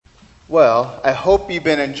Well, I hope you've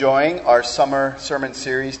been enjoying our summer sermon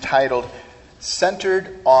series titled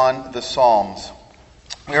Centered on the Psalms.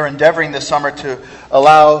 We are endeavoring this summer to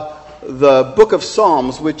allow the book of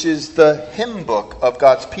Psalms, which is the hymn book of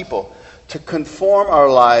God's people, to conform our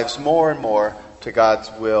lives more and more to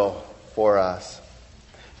God's will for us.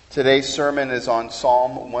 Today's sermon is on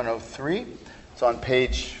Psalm 103. It's on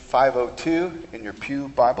page 502 in your pew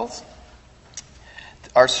Bibles.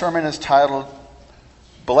 Our sermon is titled,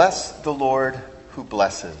 Bless the Lord who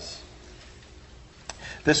blesses.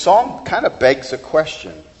 This psalm kind of begs a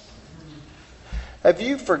question. Have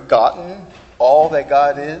you forgotten all that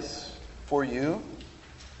God is for you?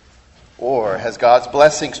 Or has God's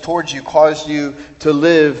blessings towards you caused you to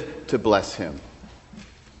live to bless Him?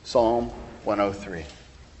 Psalm 103.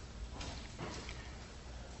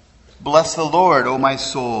 Bless the Lord, O my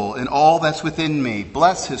soul, and all that's within me.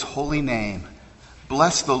 Bless His holy name.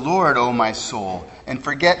 Bless the Lord, O my soul, and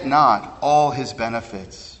forget not all His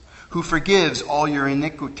benefits, who forgives all your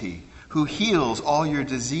iniquity, who heals all your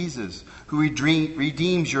diseases, who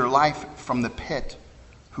redeems your life from the pit,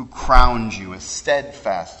 who crowns you with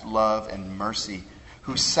steadfast love and mercy,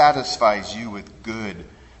 who satisfies you with good,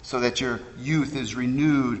 so that your youth is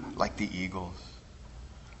renewed like the eagles.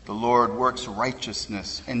 The Lord works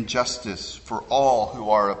righteousness and justice for all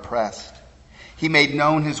who are oppressed. He made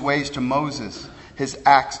known His ways to Moses, His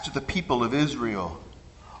acts to the people of Israel.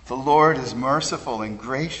 The Lord is merciful and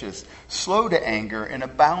gracious, slow to anger and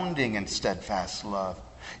abounding in steadfast love.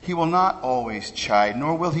 He will not always chide,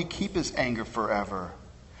 nor will He keep His anger forever.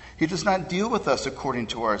 He does not deal with us according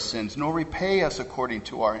to our sins, nor repay us according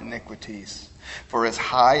to our iniquities. For as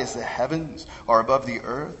high as the heavens are above the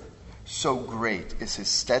earth, so great is His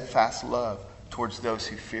steadfast love towards those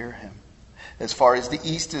who fear Him. As far as the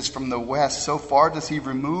east is from the west, so far does He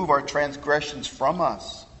remove our transgressions from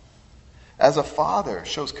us. As a father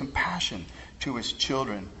shows compassion to his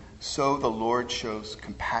children, so the Lord shows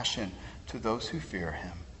compassion to those who fear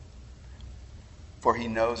Him. For He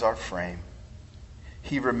knows our frame.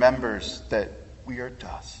 He remembers that we are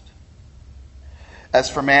dust. As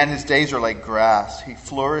for man, his days are like grass. He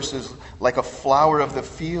flourishes like a flower of the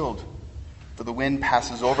field. For the wind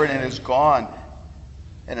passes over it and is gone,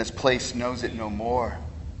 and its place knows it no more.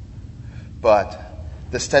 But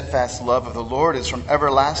the steadfast love of the Lord is from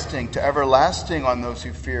everlasting to everlasting on those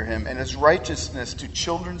who fear Him, and His righteousness to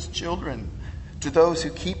children's children, to those who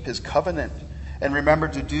keep His covenant and remember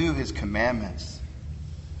to do His commandments.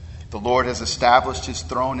 The Lord has established His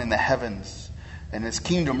throne in the heavens, and His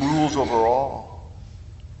kingdom rules over all.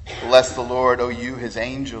 Bless the Lord, O you His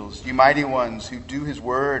angels, you mighty ones who do His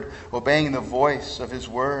word, obeying the voice of His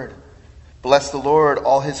word. Bless the Lord,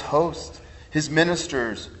 all His hosts, His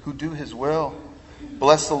ministers who do His will.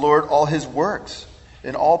 Bless the Lord, all His works,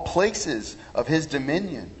 in all places of His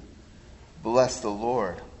dominion. Bless the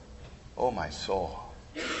Lord, O my soul.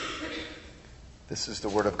 This is the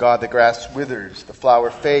word of God. The grass withers, the flower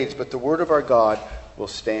fades, but the word of our God will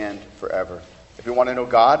stand forever. If we want to know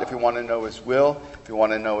God, if we want to know His will, if we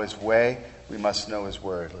want to know His way, we must know His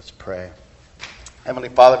word. Let's pray. Heavenly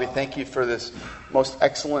Father, we thank You for this most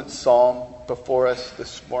excellent psalm before us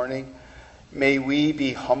this morning. May we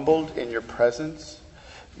be humbled in Your presence.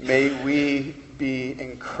 May we be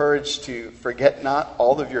encouraged to forget not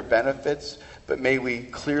all of Your benefits, but may we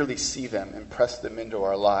clearly see them and press them into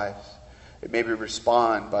our lives. And may we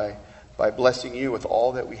respond by blessing You with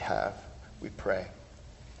all that we have, we pray.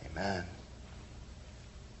 Amen.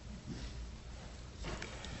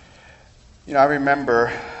 You know, I remember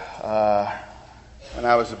when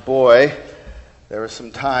I was a boy, there were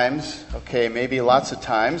some times, maybe lots of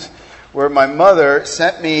times, where my mother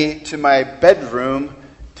sent me to my bedroom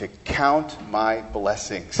to count my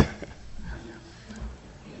blessings.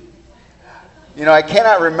 You know, I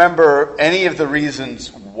cannot remember any of the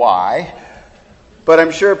reasons why, but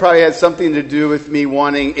I'm sure it probably had something to do with me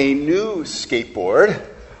wanting a new skateboard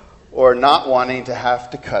or not wanting to have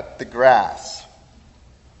to cut the grass.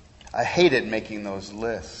 I hated making those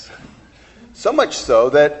lists. So much so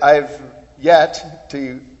that I've yet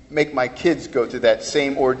to make my kids go through that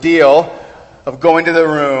same ordeal of going to the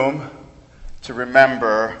room to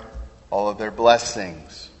remember all of their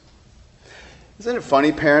blessings. Isn't it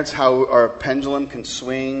funny, parents, how our pendulum can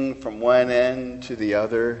swing from one end to the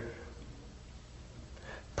other?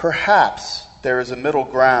 Perhaps there is a middle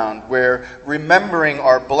ground where remembering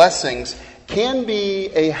our blessings can be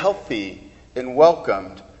a healthy and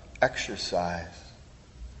welcomed exercise.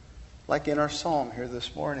 Like in our psalm here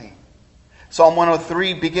this morning. Psalm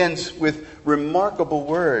 103 begins with remarkable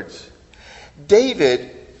words.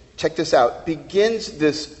 David, check this out, begins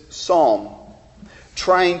this psalm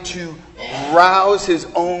trying to rouse his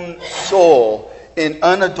own soul in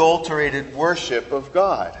unadulterated worship of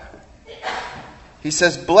God. He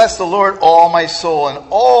says, "Bless the Lord, all my soul, and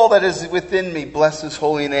all that is within me, bless his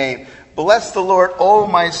holy name. Bless the Lord, O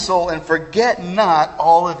my soul, and forget not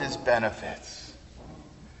all of his benefits."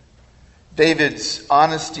 David's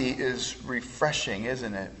honesty is refreshing,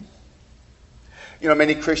 isn't it? You know,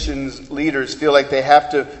 many Christian leaders feel like they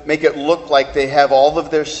have to make it look like they have all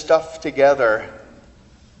of their stuff together.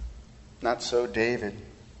 Not so David.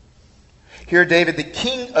 Here David, the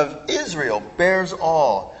king of Israel, bears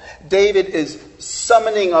all. David is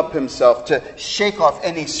summoning up himself to shake off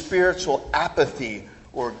any spiritual apathy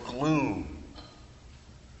or gloom.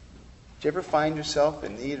 Do you ever find yourself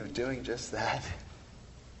in need of doing just that?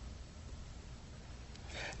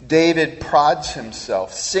 David prods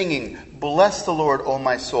himself, singing, "Bless the Lord, O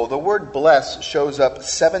my soul." The word bless shows up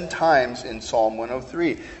 7 times in Psalm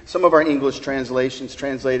 103. Some of our English translations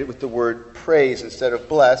translate it with the word praise instead of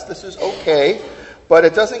bless. This is okay, but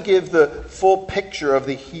it doesn't give the full picture of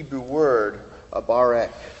the Hebrew word, abarek.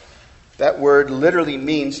 That word literally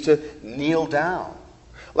means to kneel down.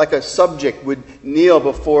 Like a subject would kneel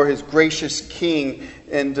before his gracious king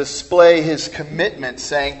and display his commitment,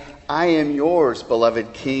 saying, "I am yours,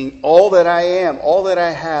 beloved King. All that I am, all that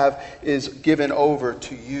I have is given over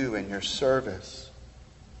to you in your service."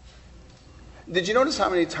 Did you notice how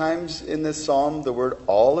many times in this psalm the word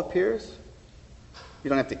all appears? You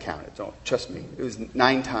don't have to count it. Don't. Trust me. It was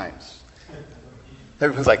 9 times.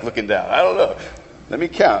 Everyone's like looking down. I don't know. Let me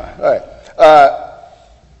count. All right.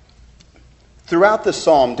 Throughout the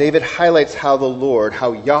psalm, David highlights how the Lord,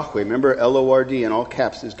 how Yahweh, remember L-O-R-D in all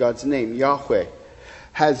caps is God's name, Yahweh,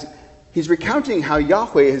 he's recounting how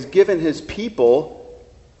Yahweh has given his people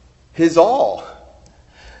his all.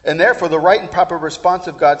 And therefore, the right and proper response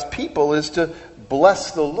of God's people is to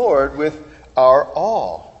bless the Lord with our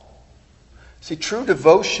all. See, true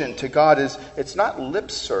devotion to God it's not lip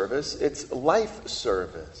service, it's life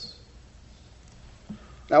service.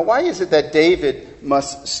 Now, why is it that David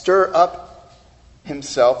must stir up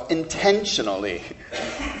himself intentionally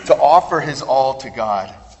to offer his all to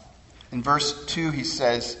God? In verse 2 he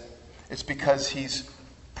says, it's because he's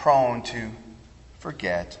prone to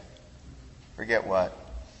forget. Forget what?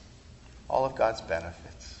 All of God's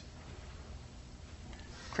benefits.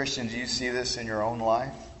 Christian, do you see this in your own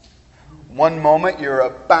life? One moment you're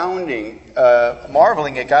abounding,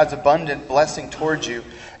 marveling at God's abundant blessing towards you,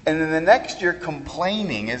 and then the next you're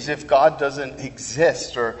complaining as if God doesn't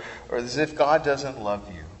exist or as if God doesn't love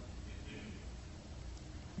you.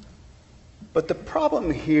 But the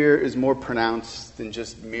problem here is more pronounced than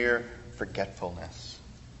just mere forgetfulness.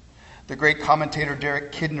 The great commentator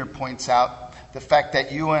Derek Kidner points out the fact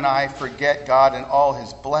that you and I forget God and all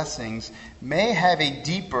his blessings may have a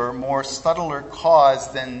deeper, more subtler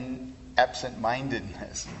cause than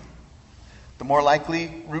absent-mindedness. The more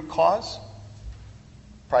likely root cause?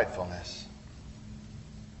 Pridefulness.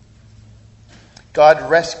 God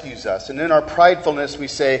rescues us, and in our pridefulness we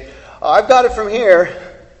say, "I've got it from here."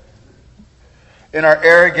 In our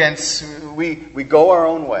arrogance, we go our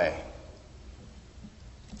own way.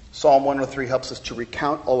 Psalm 103 helps us to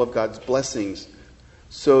recount all of God's blessings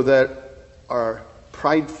so that our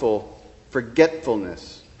prideful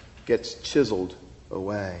forgetfulness gets chiseled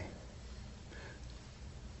away.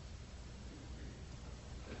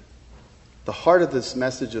 The heart of this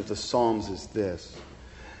message of the Psalms is this: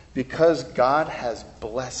 because God has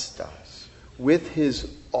blessed us with his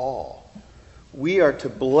all, we are to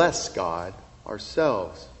bless God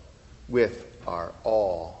ourselves with our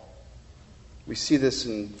all. We see this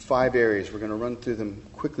in 5 areas. We're going to run through them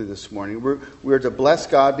quickly this morning. We're to bless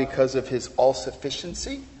God because of his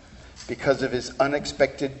all-sufficiency, because of his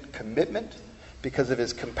unexpected commitment, because of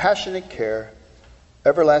his compassionate care,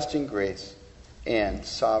 everlasting grace, and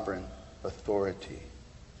sovereign authority.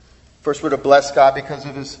 First, we're to bless God because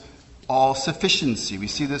of his all-sufficiency. We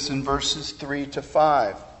see this in verses 3 to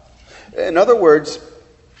 5. In other words,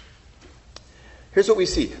 here's what we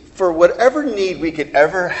see. For whatever need we could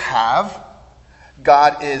ever have,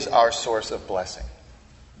 God is our source of blessing.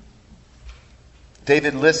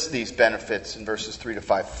 David lists these benefits in verses 3 to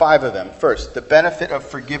 5. 5 of them. First, the benefit of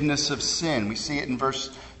forgiveness of sin. We see it in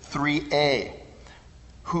verse 3a.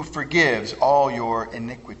 Who forgives all your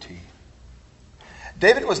iniquity.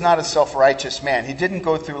 David was not a self-righteous man. He didn't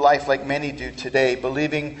go through life like many do today,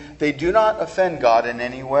 believing they do not offend God in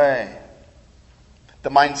any way. The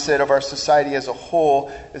mindset of our society as a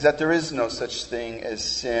whole is that there is no such thing as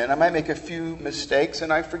sin. I might make a few mistakes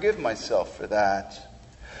and I forgive myself for that.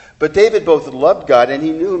 But David both loved God and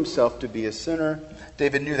he knew himself to be a sinner.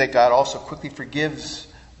 David knew that God also quickly forgives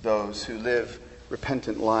those who live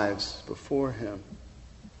repentant lives before him.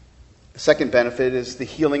 The second benefit is the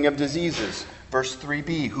healing of diseases. Verse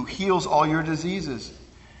 3b, who heals all your diseases.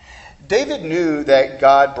 David knew that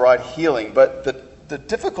God brought healing, but the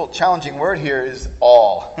difficult, challenging word here is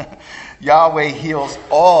all. Yahweh heals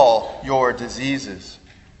all your diseases.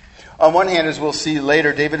 On one hand, as we'll see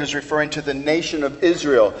later, David is referring to the nation of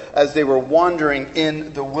Israel as they were wandering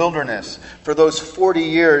in the wilderness. For those 40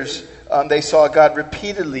 years, they saw God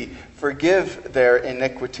repeatedly forgive their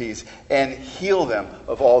iniquities and heal them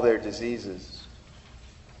of all their diseases.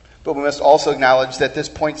 But we must also acknowledge that this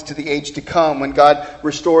points to the age to come when God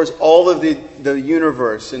restores all of the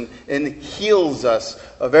universe and heals us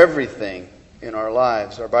of everything in our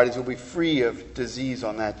lives. Our bodies will be free of disease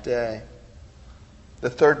on that day. The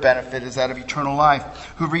third benefit is that of eternal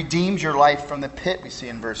life, who redeems your life from the pit, we see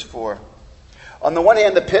in verse 4. On the one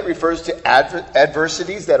hand, the pit refers to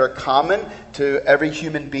adversities that are common to every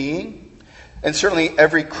human being. And certainly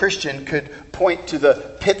every Christian could point to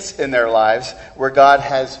the pits in their lives where God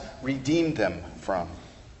has redeemed them from.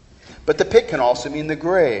 But the pit can also mean the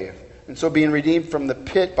grave. And so being redeemed from the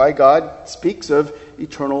pit by God speaks of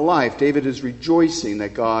eternal life. David is rejoicing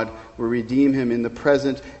that God will redeem him in the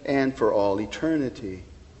present and for all eternity.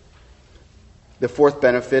 The fourth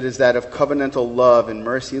benefit is that of covenantal love and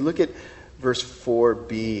mercy. Look at verse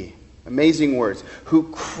 4b. Amazing words.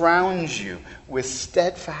 Who crowns you with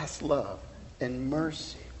steadfast love and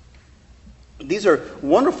mercy. These are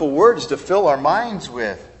wonderful words to fill our minds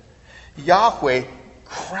with. Yahweh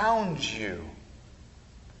crowns you.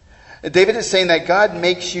 David is saying that God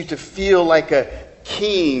makes you to feel like a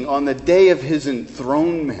king on the day of his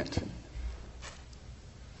enthronement.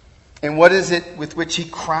 And what is it with which he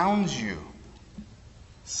crowns you?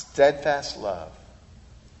 Steadfast love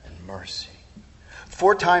and mercy.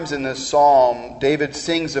 4 times in this psalm, David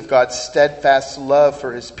sings of God's steadfast love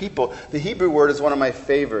for his people. The Hebrew word is one of my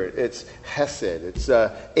favorite. It's hesed. It's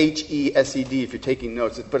H-E-S-E-D if you're taking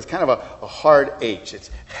notes. But it's kind of a hard H. It's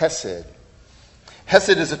hesed.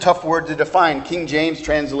 Hesed is a tough word to define. King James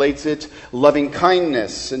translates it loving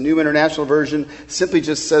kindness. A New International Version simply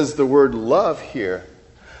just says the word love here.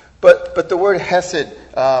 But the word hesed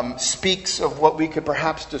speaks of what we could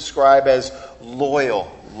perhaps describe as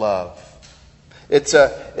loyal love. It's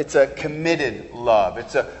a committed love.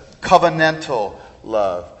 It's a covenantal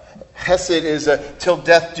love. Hesed is a till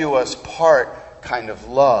death do us part kind of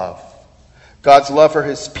love. God's love for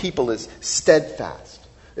his people is steadfast.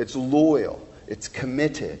 It's loyal. It's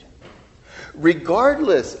committed.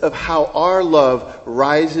 Regardless of how our love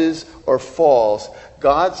rises or falls,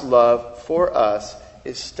 God's love for us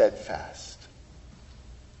is steadfast.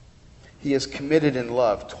 He is committed in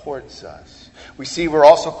love towards us. We see we're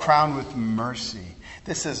also crowned with mercy.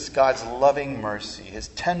 This is God's loving mercy, his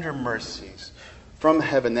tender mercies from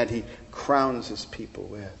heaven that he crowns his people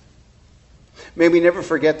with. May we never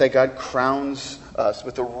forget that God crowns us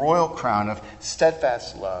with a royal crown of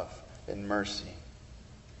steadfast love and mercy.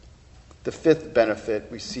 The fifth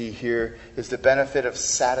benefit we see here is the benefit of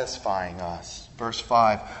satisfying us. Verse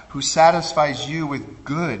 5, who satisfies you with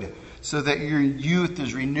good so that your youth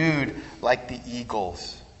is renewed like the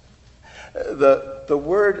eagles. The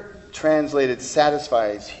word translated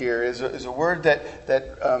satisfies here is a word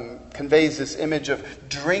that conveys this image of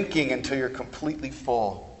drinking until you're completely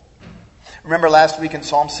full. Remember last week in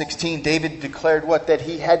Psalm 16, David declared what? That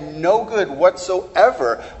he had no good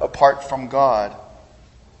whatsoever apart from God.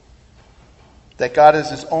 That God is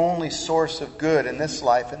his only source of good in this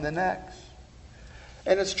life and the next.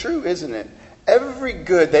 And it's true, isn't it? Every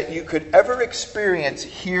good that you could ever experience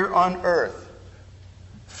here on earth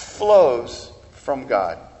flows from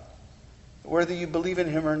God, whether you believe in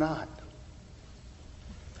him or not.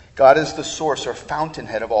 God is the source or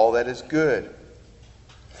fountainhead of all that is good.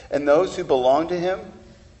 And those who belong to him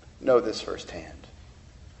know this firsthand.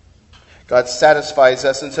 God satisfies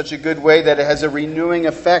us in such a good way that it has a renewing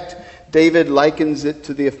effect. David likens it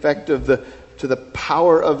to the effect of the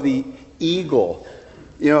power of the eagle.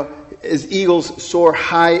 You know, as eagles soar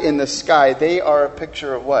high in the sky, they are a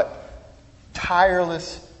picture of what?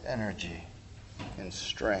 Tireless energy and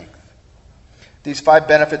strength. These 5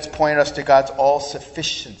 benefits point us to God's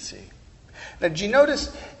all-sufficiency. Now, did you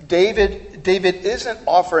notice David isn't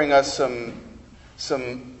offering us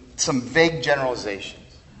some vague generalizations.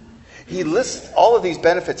 He lists all of these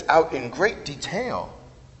benefits out in great detail.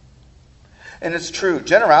 And it's true,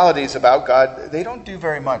 generalities about God, they don't do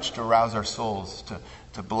very much to rouse our souls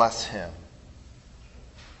to bless him.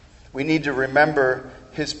 We need to remember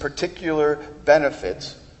his particular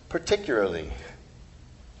benefits particularly.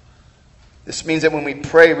 This means that when we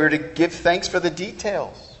pray, we're to give thanks for the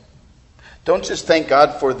details. Don't just thank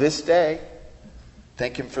God for this day.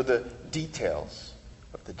 Thank him for the details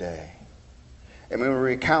of the day. And when we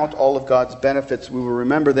recount all of God's benefits, we will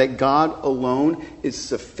remember that God alone is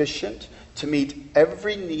sufficient to meet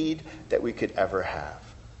every need that we could ever have.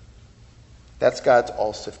 That's God's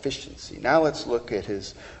all-sufficiency. Now let's look at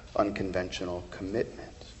his unconventional commitment.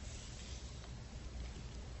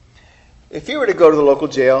 If you were to go to the local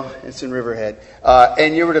jail, it's in Riverhead,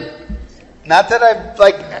 and you were to, not that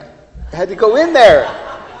I've had to go in there,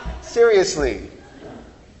 seriously,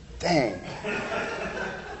 dang.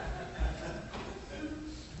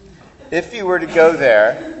 If you were to go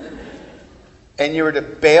there and you were to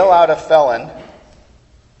bail out a felon,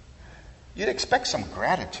 you'd expect some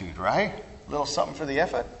gratitude, right? A little something for the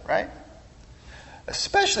effort, right?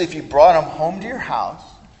 Especially if you brought him home to your house,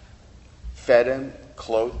 fed him,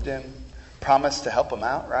 clothed him, promised to help him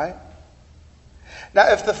out, right?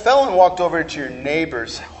 Now, if the felon walked over to your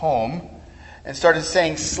neighbor's home and started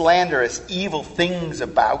saying slanderous, evil things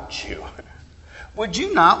about you, would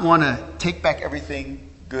you not want to take back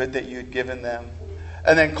everything good that you had given them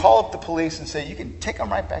and then call up the police and say, you can take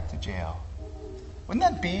them right back to jail? Wouldn't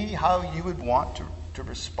that be how you would want to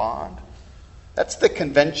respond? That's the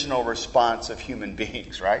conventional response of human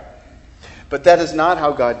beings, right? But that is not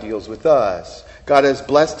how God deals with us. God has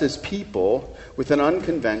blessed his people with an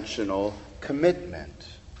unconventional commitment.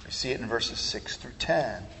 We see it in verses 6 through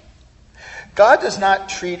 10. God does not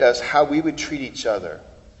treat us how we would treat each other.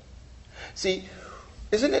 See,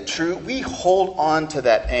 isn't it true? We hold on to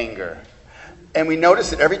that anger. And we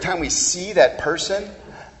notice it every time we see that person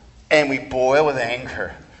and we boil with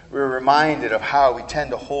anger. We're reminded of how we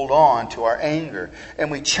tend to hold on to our anger.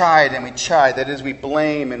 And we chide and we chide. That is, we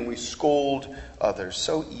blame and we scold others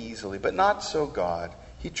so easily. But not so God.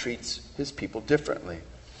 He treats his people differently.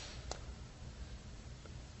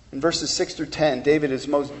 In verses 6 through 10, David is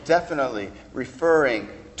most definitely referring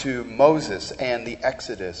to Moses and the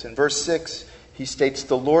Exodus. In verse 6, he states,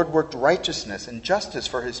 the Lord worked righteousness and justice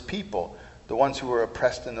for his people, the ones who were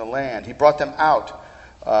oppressed in the land. He brought them out.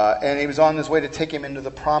 And he was on his way to take him into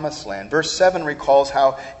the promised land. Verse 7 recalls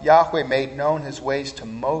how Yahweh made known his ways to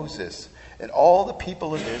Moses and all the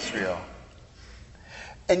people of Israel.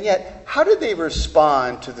 And yet, how did they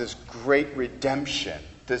respond to this great redemption,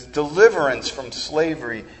 this deliverance from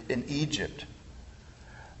slavery in Egypt?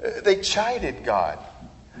 They chided God.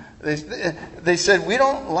 They said, we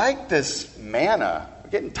don't like this manna.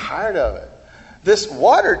 We're getting tired of it. This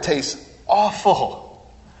water tastes awful.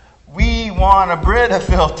 We want a Brita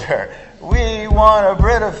filter. We want a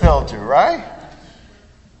Brita filter, right?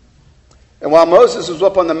 And while Moses was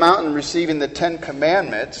up on the mountain receiving the 10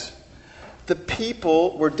 Commandments, the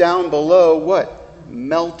people were down below, what?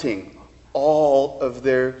 Melting all of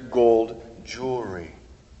their gold jewelry.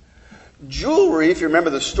 Jewelry, if you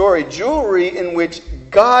remember the story, jewelry in which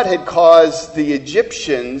God had caused the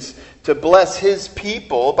Egyptians to bless his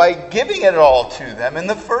people by giving it all to them in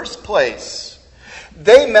the first place.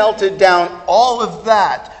 They melted down all of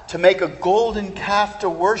that to make a golden calf to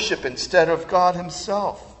worship instead of God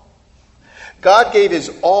himself. God gave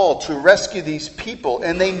his all to rescue these people,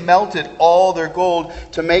 and they melted all their gold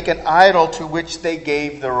to make an idol to which they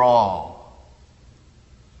gave their all.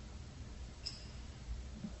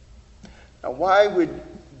 Now, why would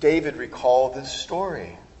David recall this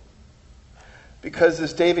story? Because,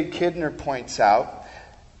 as David Kidner points out,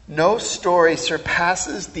 no story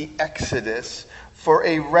surpasses the Exodus for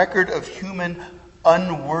a record of human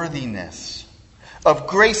unworthiness, of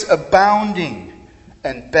grace abounding,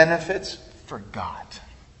 and benefits for God.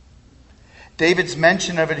 David's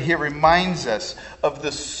mention of it here reminds us of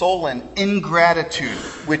the sullen ingratitude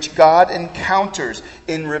which God encounters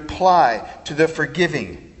in reply to the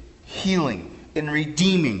forgiving, healing, and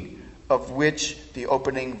redeeming of which the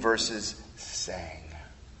opening verses sang.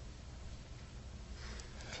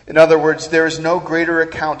 In other words, there is no greater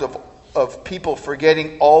account of people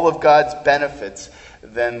forgetting all of God's benefits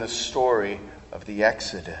than the story of the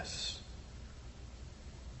Exodus.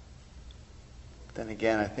 Then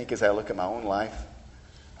again, I think as I look at my own life,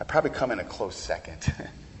 I probably come in a close second.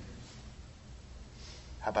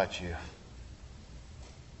 How about you?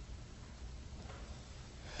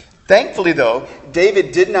 Thankfully, though,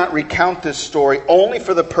 David did not recount this story only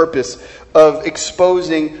for the purpose of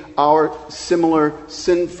exposing our similar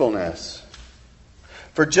sinfulness.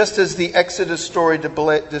 For just as the Exodus story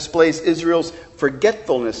displays Israel's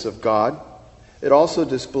forgetfulness of God, it also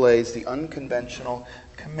displays the unconventional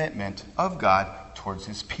commitment of God towards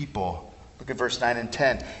his people. Look at verse 9 and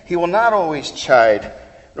 10. He will not always chide,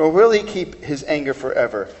 nor will he keep his anger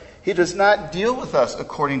forever. He does not deal with us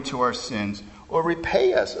according to our sins, or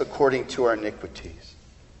repay us according to our iniquities.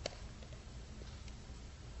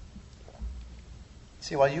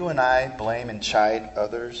 See, while you and I blame and chide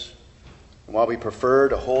others, and while we prefer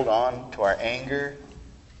to hold on to our anger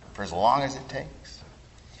for as long as it takes,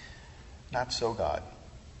 not so God.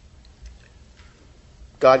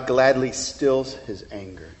 God gladly stills his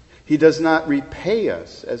anger. He does not repay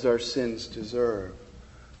us as our sins deserve.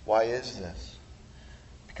 Why is this?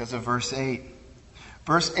 Because of verse 8.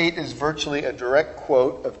 Verse 8 is virtually a direct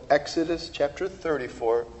quote of Exodus chapter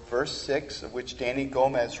 34, verse 6, of which Danny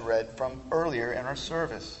Gomez read from earlier in our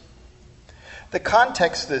service. The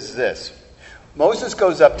context is this. Moses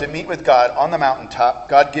goes up to meet with God on the mountaintop.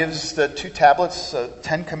 God gives the 2 tablets,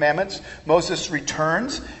 10 commandments. Moses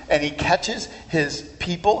returns and he catches his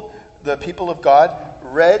people, the people of God,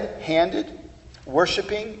 red-handed,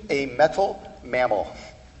 worshiping a metal mammal.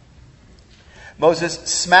 Moses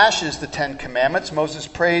smashes the 10 commandments. Moses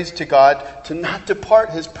prays to God to not depart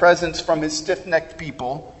his presence from his stiff-necked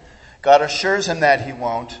people. God assures him that he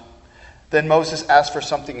won't. Then Moses asks for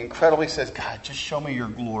something incredible. He says, God, just show me your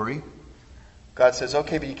glory. God says,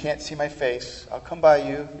 okay, but you can't see my face. I'll come by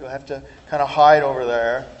you. You'll have to kind of hide over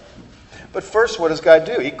there. But first, what does God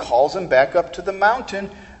do? He calls him back up to the mountain.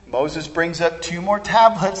 Moses brings up 2 more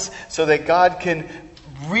tablets so that God can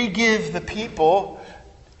re-give the people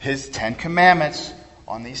his 10 commandments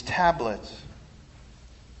on these tablets.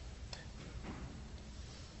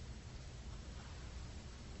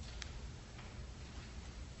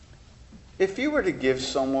 If you were to give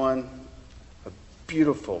someone a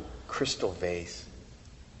beautiful crystal vase,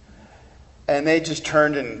 and they just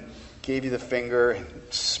turned and gave you the finger and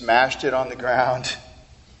smashed it on the ground,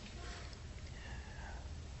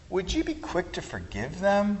 would you be quick to forgive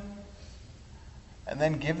them and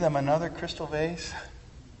then give them another crystal vase?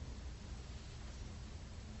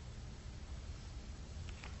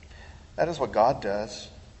 That is what God does.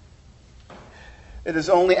 It is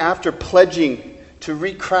only after pledging to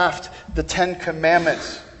recraft the 10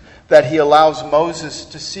 commandments that he allows Moses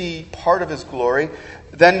to see part of his glory.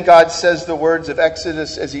 Then God says the words of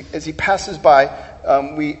Exodus, as he passes by,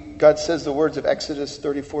 God says the words of Exodus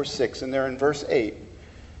 34:6, and they're in verse 8.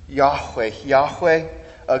 Yahweh, Yahweh,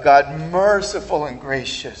 a God merciful and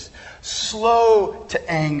gracious, slow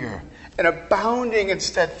to anger, and abounding in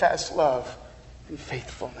steadfast love and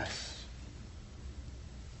faithfulness.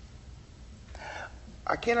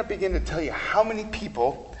 I cannot begin to tell you how many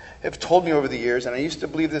people have told me over the years, and I used to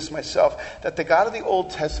believe this myself, that the God of the Old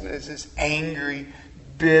Testament is this angry,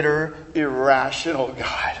 bitter, irrational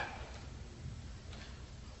God.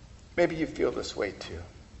 Maybe you feel this way too.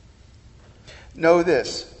 Know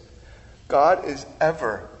this, God is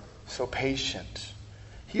ever so patient.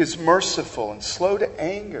 He is merciful and slow to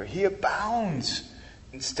anger. He abounds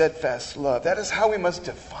in steadfast love. That is how we must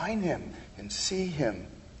define him and see him.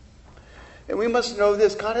 And we must know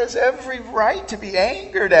this, God has every right to be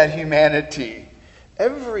angered at humanity.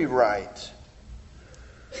 Every right.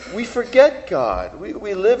 We forget God.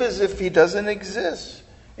 We live as if he doesn't exist.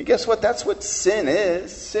 And guess what? That's what sin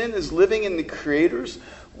is. Sin is living in the Creator's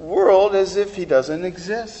world as if he doesn't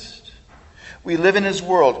exist. We live in his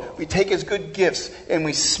world. We take his good gifts and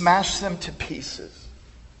we smash them to pieces.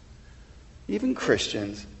 Even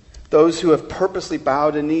Christians, those who have purposely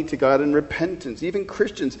bowed a knee to God in repentance, even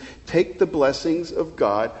Christians, take the blessings of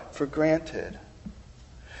God for granted.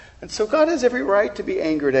 And so God has every right to be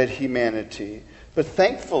angered at humanity. But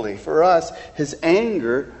thankfully for us, his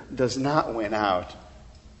anger does not win out.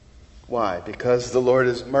 Why? Because the Lord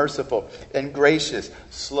is merciful and gracious,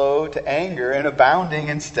 slow to anger, and abounding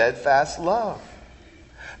in steadfast love.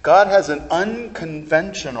 God has an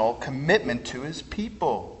unconventional commitment to his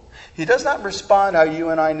people. He does not respond how you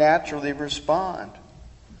and I naturally respond.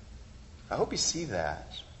 I hope you see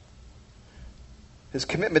that. His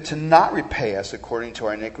commitment to not repay us according to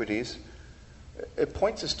our iniquities, it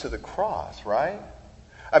points us to the cross, right?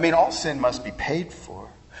 I mean, all sin must be paid for.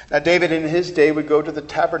 Now, David in his day would go to the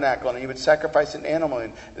tabernacle and he would sacrifice an animal.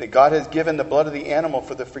 And God has given the blood of the animal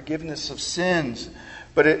for the forgiveness of sins.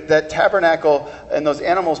 But that tabernacle and those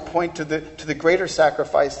animals point to the greater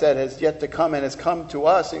sacrifice that has yet to come and has come to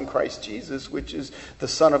us in Christ Jesus, which is the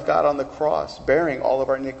Son of God on the cross, bearing all of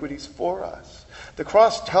our iniquities for us. The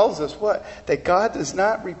cross tells us what? That God does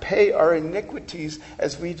not repay our iniquities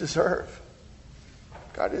as we deserve.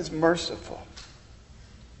 God is merciful.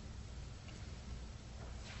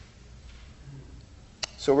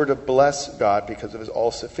 So we're to bless God because of his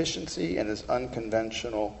all-sufficiency and his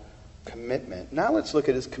unconventional commitment. Now let's look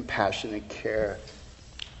at his compassion and care.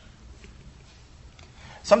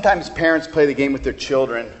 Sometimes parents play the game with their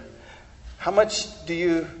children. How much do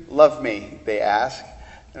you love me? They ask.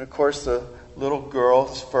 And of course the little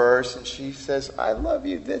girl's first and she says, I love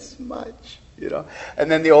you this much.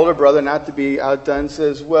 And then the older brother, not to be outdone,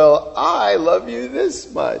 says, well, I love you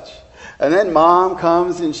this much. And then mom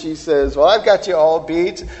comes and she says, well, I've got you all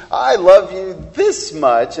beat. I love you this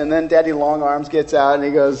much. And then Daddy Long Arms gets out and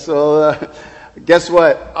he goes, well, guess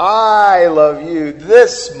what? I love you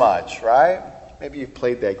this much, right? Maybe you've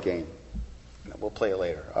played that game. We'll play it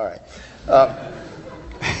later. All right.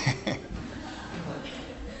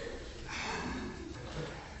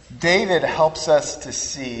 David helps us to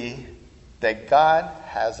see that God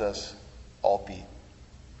has us all beat.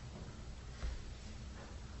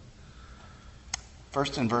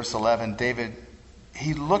 First in verse 11, David,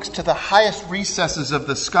 he looks to the highest recesses of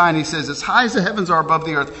the sky and he says, as high as the heavens are above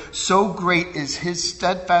the earth, so great is his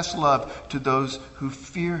steadfast love to those who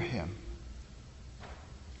fear him.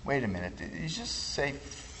 Wait a minute, did he just say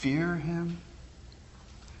fear him?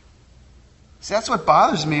 See, that's what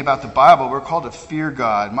bothers me about the Bible. We're called to fear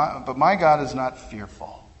God, but my God is not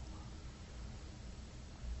fearful.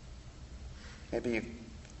 Maybe you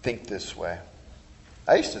think this way.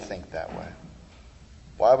 I used to think that way.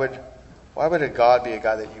 Why would a God be a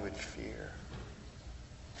God that you would fear?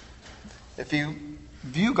 If you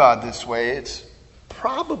view God this way, it's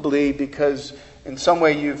probably because in some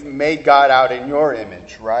way you've made God out in your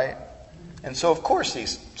image, right? And so of course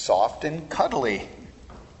he's soft and cuddly.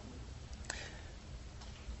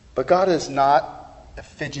 But God is not a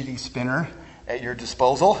fidgety spinner at your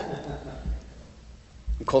disposal.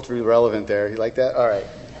 Culturally relevant there. You like that? All right.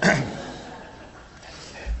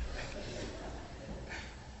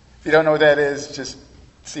 If you don't know what that is, just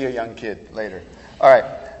see a young kid later. All right.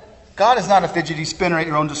 God is not a fidgety spinner at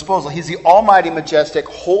your own disposal. He's the almighty, majestic,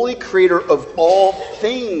 holy creator of all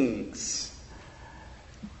things.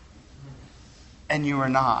 And you are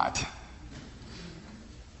not.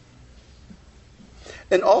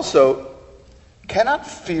 And also, cannot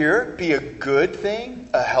fear be a good thing,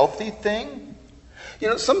 a healthy thing?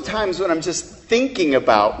 Sometimes when I'm just thinking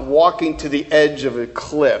about walking to the edge of a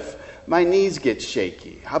cliff, my knees get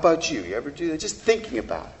shaky. How about you? You ever do that? Just thinking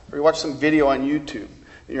about it. Or you watch some video on YouTube,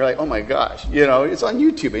 and you're like, oh my gosh, it's on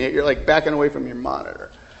YouTube, and yet you're like backing away from your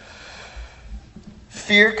monitor.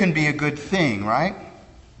 Fear can be a good thing, right?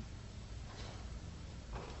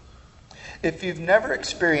 If you've never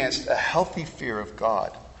experienced a healthy fear of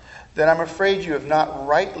God, then I'm afraid you have not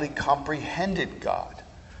rightly comprehended God,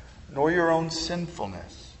 nor your own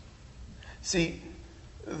sinfulness. See,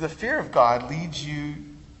 the fear of God leads you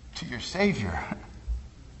to your Savior.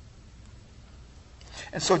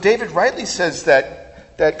 And so David rightly says that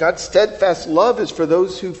God's steadfast love is for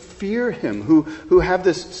those who fear him, who have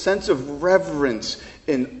this sense of reverence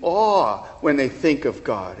and awe when they think of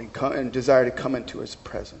God and desire to come into his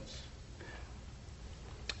presence.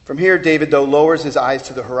 From here, David, though, lowers his eyes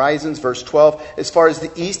to the horizons. Verse 12, as far as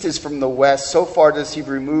the east is from the west, so far does he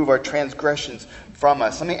remove our transgressions from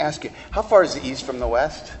us. Let me ask you, how far is the east from the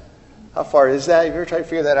west? How far is that? Have you ever tried to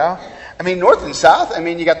figure that out? North and south,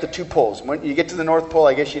 you got the two poles. When you get to the North Pole,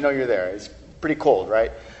 I guess you know you're there. It's pretty cold,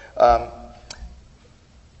 right? But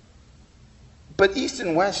east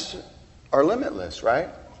and west are limitless, right?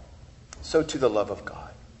 So too the love of God.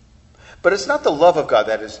 But it's not the love of God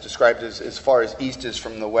that is described as far as east is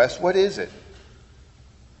from the west. What is it?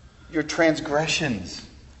 Your transgressions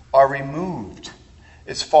are removed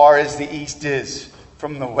as far as the east is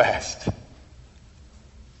from the west.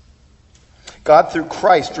 God, through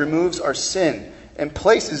Christ, removes our sin and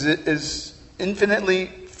places it as infinitely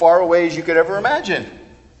far away as you could ever imagine.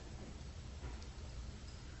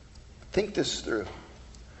 Think this through.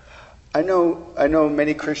 I know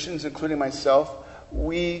many Christians, including myself,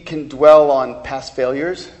 we can dwell on past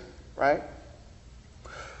failures, right?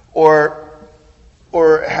 Or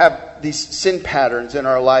have these sin patterns in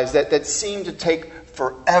our lives that seem to take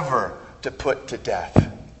forever to put to death.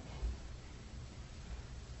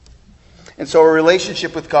 And so a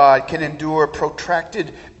relationship with God can endure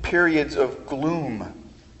protracted periods of gloom.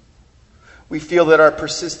 We feel that our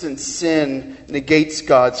persistent sin negates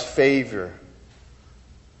God's favor.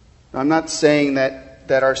 I'm not saying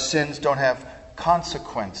that our sins don't have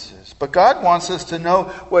consequences, but God wants us to know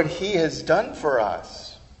what He has done for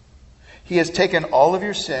us. He has taken all of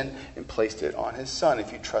your sin and placed it on His Son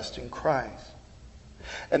if you trust in Christ.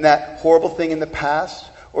 And that horrible thing in the past,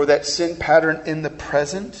 or that sin pattern in the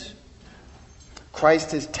present,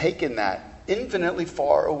 Christ has taken that infinitely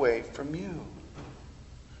far away from you.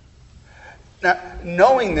 Now,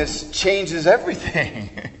 knowing this changes everything.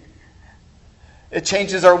 It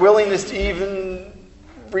changes our willingness to even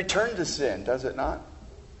return to sin, does it not?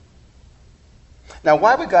 Now,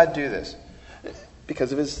 why would God do this?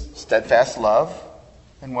 Because of His steadfast love.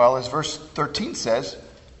 And well, as verse 13 says,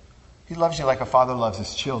 He loves you like a father loves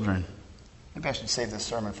his children. Maybe I should save this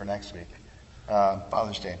sermon for next week.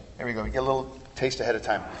 Father's Day. There we go. We get a little taste ahead of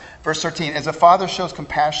time. Verse 13. As a father shows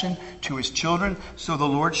compassion to his children, so the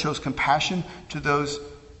Lord shows compassion to those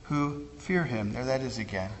who fear him. There that is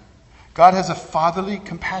again. God has a fatherly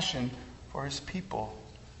compassion for his people.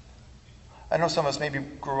 I know some of us maybe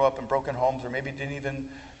grew up in broken homes or maybe didn't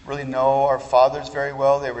even really know our fathers very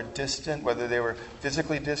well. They were distant, whether they were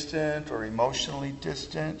physically distant or emotionally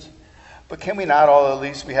distant. But can we not all, at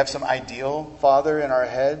least, we have some ideal father in our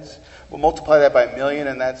heads? We'll multiply that by a million,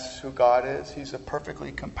 and that's who God is. He's a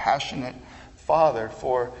perfectly compassionate father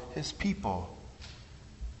for his people.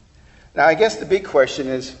 Now, I guess the big question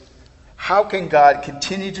is, how can God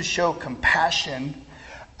continue to show compassion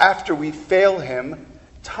after we fail him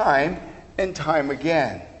time and time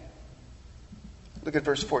again? Look at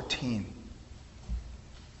verse 14.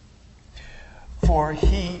 For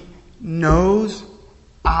he knows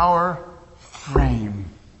our frame.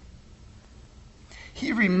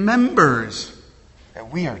 He remembers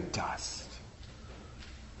that we are dust.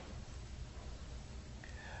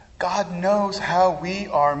 God knows how we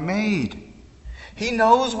are made. He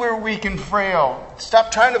knows we're weak and frail.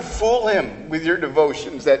 Stop trying to fool him with your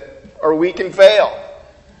devotions that are weak and frail.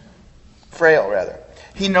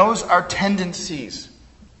 He knows our tendencies.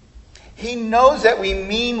 He knows that we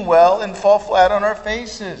mean well and fall flat on our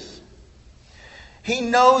faces. He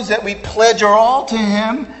knows that we pledge our all to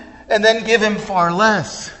him and then give him far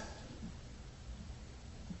less.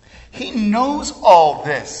 He knows all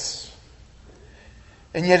this.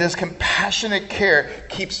 And yet his compassionate care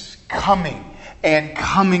keeps coming and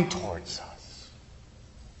coming towards us.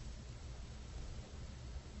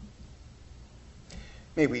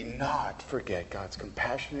 May we not forget God's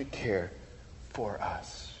compassionate care for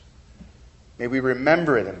us. May we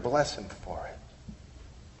remember it and bless him for it.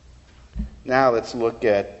 Now let's look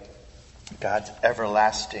at God's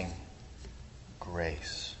everlasting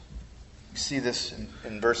grace. You see this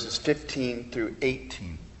in verses 15 through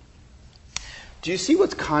 18. Do you see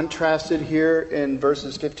what's contrasted here in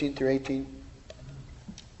verses 15 through 18?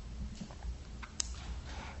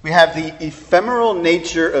 We have the ephemeral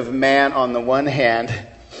nature of man on the one hand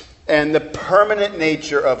and the permanent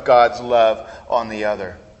nature of God's love on the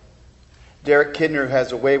other. Derek Kidner, who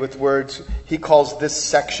has a way with words, he calls this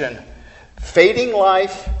section fading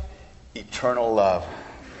life, eternal love.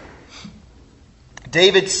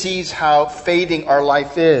 David sees how fading our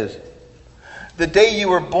life is. The day you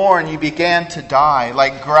were born, you began to die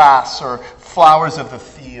like grass or flowers of the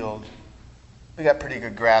field. We got pretty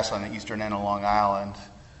good grass on the eastern end of Long Island.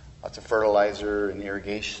 Lots of fertilizer and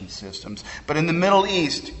irrigation systems. But in the Middle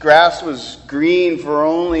East, grass was green for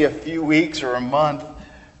only a few weeks or a month.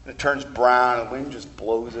 And it turns brown and the wind just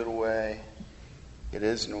blows it away. It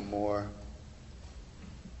is no more.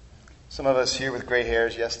 Some of us here with gray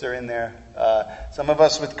hairs, yes, they're in there. Some of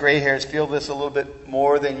us with gray hairs feel this a little bit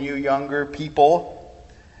more than you younger people.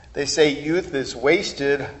 They say youth is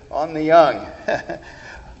wasted on the young.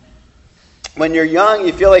 When you're young,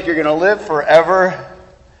 you feel like you're going to live forever.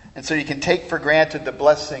 And so you can take for granted the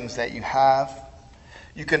blessings that you have.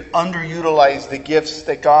 You can underutilize the gifts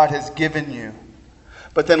that God has given you.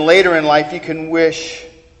 But then later in life, you can wish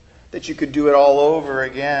that you could do it all over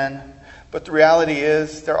again. But the reality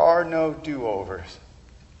is, there are no do-overs.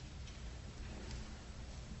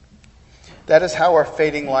 That is how our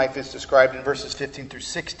fading life is described in verses 15 through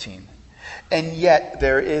 16. And yet,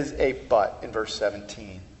 there is a but in verse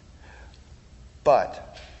 17.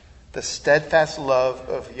 But the steadfast love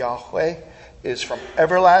of Yahweh is from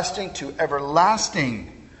everlasting to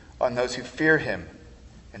everlasting on those who fear him,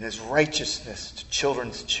 and his righteousness to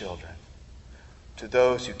children's children, to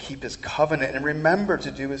those who keep his covenant and remember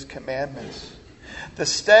to do his commandments. The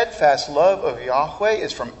steadfast love of Yahweh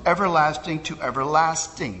is from everlasting to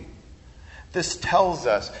everlasting. This tells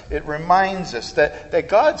us, it reminds us that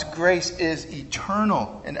God's grace is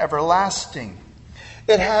eternal and everlasting.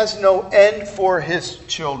 It has no end for his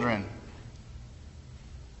children.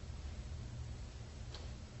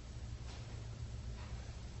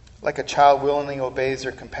 Like a child willingly obeys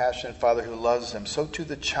their compassionate father who loves them, so too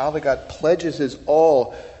the child of God pledges his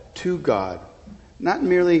all to God. Not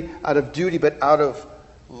merely out of duty, but out of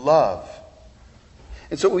love.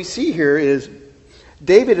 And so what we see here is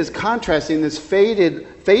David is contrasting this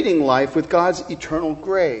fading life with God's eternal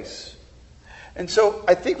grace. And so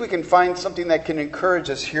I think we can find something that can encourage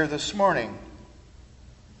us here this morning.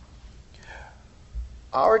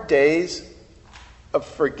 Our days of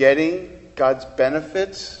forgetting God's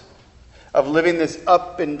benefits, of living this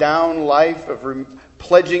up and down life, of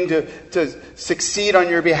pledging to succeed on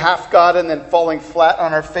your behalf, God, and then falling flat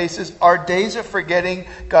on our faces. Our days of forgetting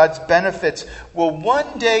God's benefits will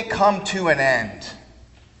one day come to an end.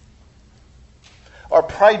 Our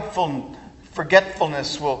prideful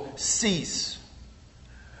forgetfulness will cease.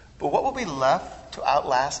 But what will be left to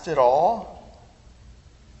outlast it all?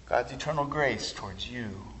 God's eternal grace towards you.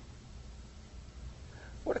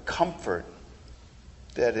 What a comfort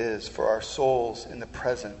that is for our souls in the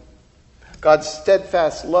present. God's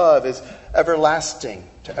steadfast love is everlasting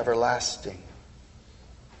to everlasting.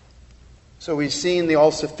 So we've seen the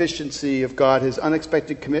all-sufficiency of God, His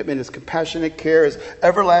unexpected commitment, His compassionate care, His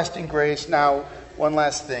everlasting grace. Now, one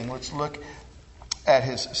last thing. Let's look at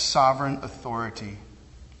His sovereign authority.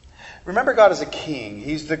 Remember, God is a king.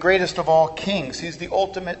 He's the greatest of all kings. He's the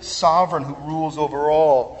ultimate sovereign who rules over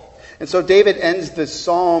all. And so David ends this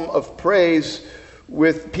psalm of praise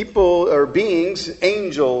with people or beings,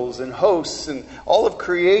 angels and hosts and all of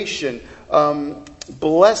creation,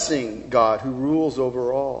 blessing God who rules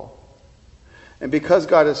over all. And because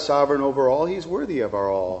God is sovereign over all, He's worthy of our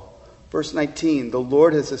all. Verse 19, the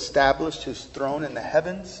Lord has established His throne in the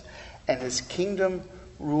heavens, and His kingdom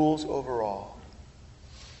rules over all.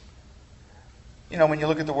 You know, when you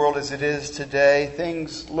look at the world as it is today,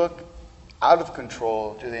 things look out of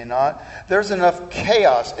control, do they not? There's enough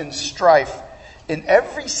chaos and strife in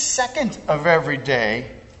every second of every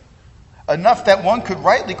day, enough that one could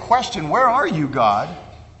rightly question, where are you, God?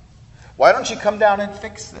 Why don't you come down and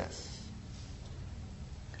fix this?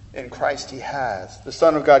 In Christ He has. The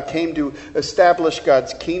Son of God came to establish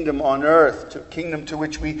God's kingdom on earth, a kingdom to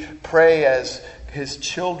which we pray as His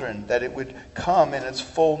children, that it would come in its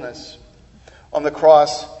fullness. On the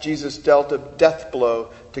cross, Jesus dealt a death blow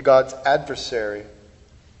to God's adversary.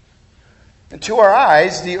 And to our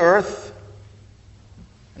eyes, the earth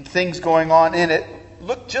and things going on in it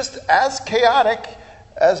look just as chaotic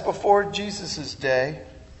as before Jesus' day.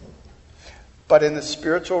 But in the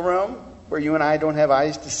spiritual realm, where you and I don't have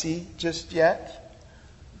eyes to see just yet,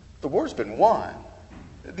 the war's been won.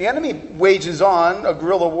 The enemy wages on a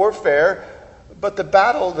guerrilla warfare, but the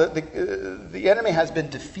battle, the enemy has been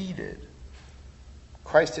defeated.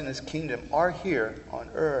 Christ and His kingdom are here on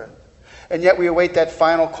earth. And yet we await that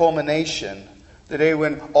final culmination, the day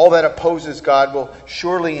when all that opposes God will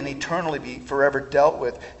surely and eternally be forever dealt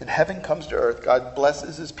with. And heaven comes to earth. God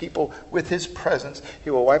blesses His people with His presence. He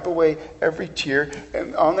will wipe away every tear.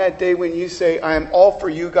 And on that day when you say, I am all for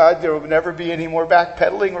you, God, there will never be any more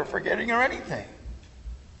backpedaling or forgetting or anything.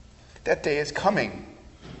 That day is coming.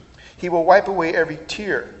 He will wipe away every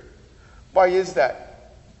tear. Why is that?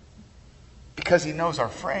 Because He knows our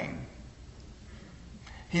frame.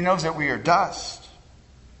 He knows that we are dust.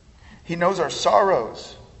 He knows our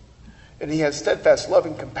sorrows. And He has steadfast love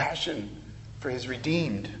and compassion for His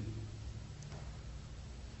redeemed.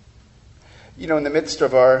 You know, in the midst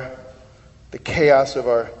of the chaos of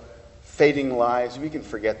our fading lives, we can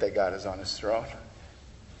forget that God is on His throne.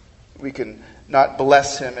 We can not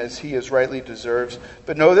bless Him as He as rightly deserves.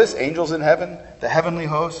 But know this, angels in heaven, the heavenly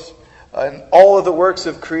hosts, and all of the works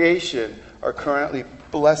of creation are currently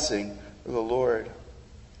blessing the Lord.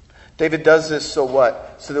 David does this so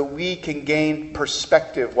what? So that we can gain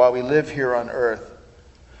perspective while we live here on earth.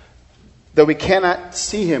 Though we cannot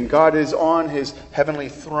see Him, God is on His heavenly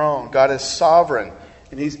throne. God is sovereign,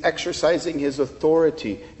 and He's exercising His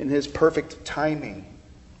authority in His perfect timing.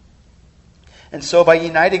 And so by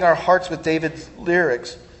uniting our hearts with David's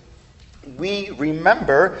lyrics, we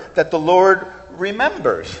remember that the Lord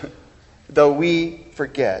remembers. Though we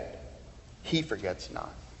forget, He forgets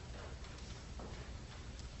not.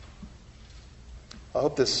 I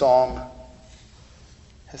hope this psalm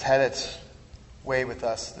has had its way with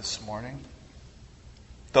us this morning.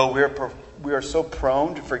 Though we are so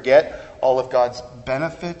prone to forget all of God's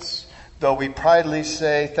benefits, though we pridefully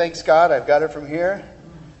say, thanks God, I've got it from here,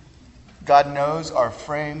 God knows our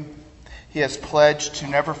frame. He has pledged to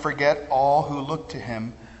never forget all who look to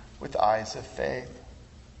Him with eyes of faith.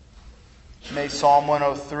 May Psalm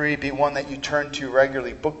 103 be one that you turn to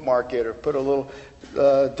regularly, bookmark it, or put a little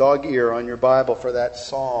dog ear on your Bible for that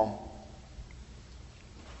psalm.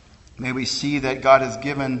 May we see that God has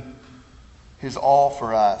given His all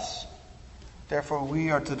for us. Therefore, we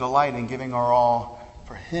are to delight in giving our all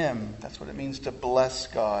for Him. That's what it means to bless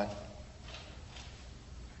God.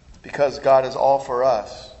 Because God is all for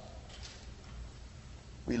us,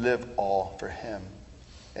 we live all for Him.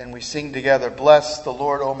 And we sing together, bless the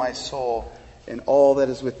Lord, O my soul, and all that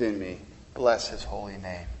is within me. Bless His holy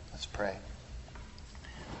name. Let's pray.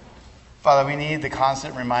 Father, we need the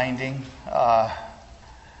constant reminding,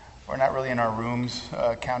 or We're not really in our rooms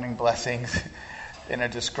counting blessings in a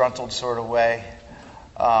disgruntled sort of way.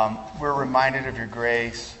 We're reminded of your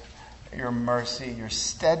grace, your mercy, your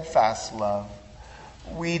steadfast love.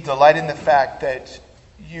 We delight in the fact that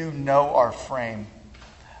you know our frame,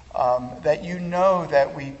 that you know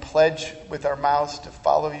that we pledge with our mouths to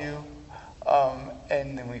follow you,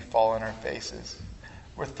 and then we fall on our faces.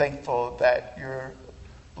 We're thankful that your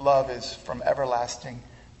love is from everlasting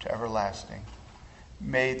to everlasting.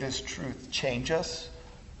 May this truth change us,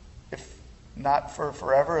 if not for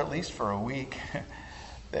forever, at least for a week,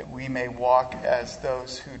 that we may walk as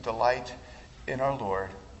those who delight in our Lord.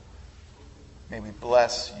 May we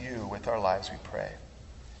bless you with our lives, we pray.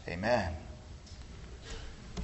 Amen.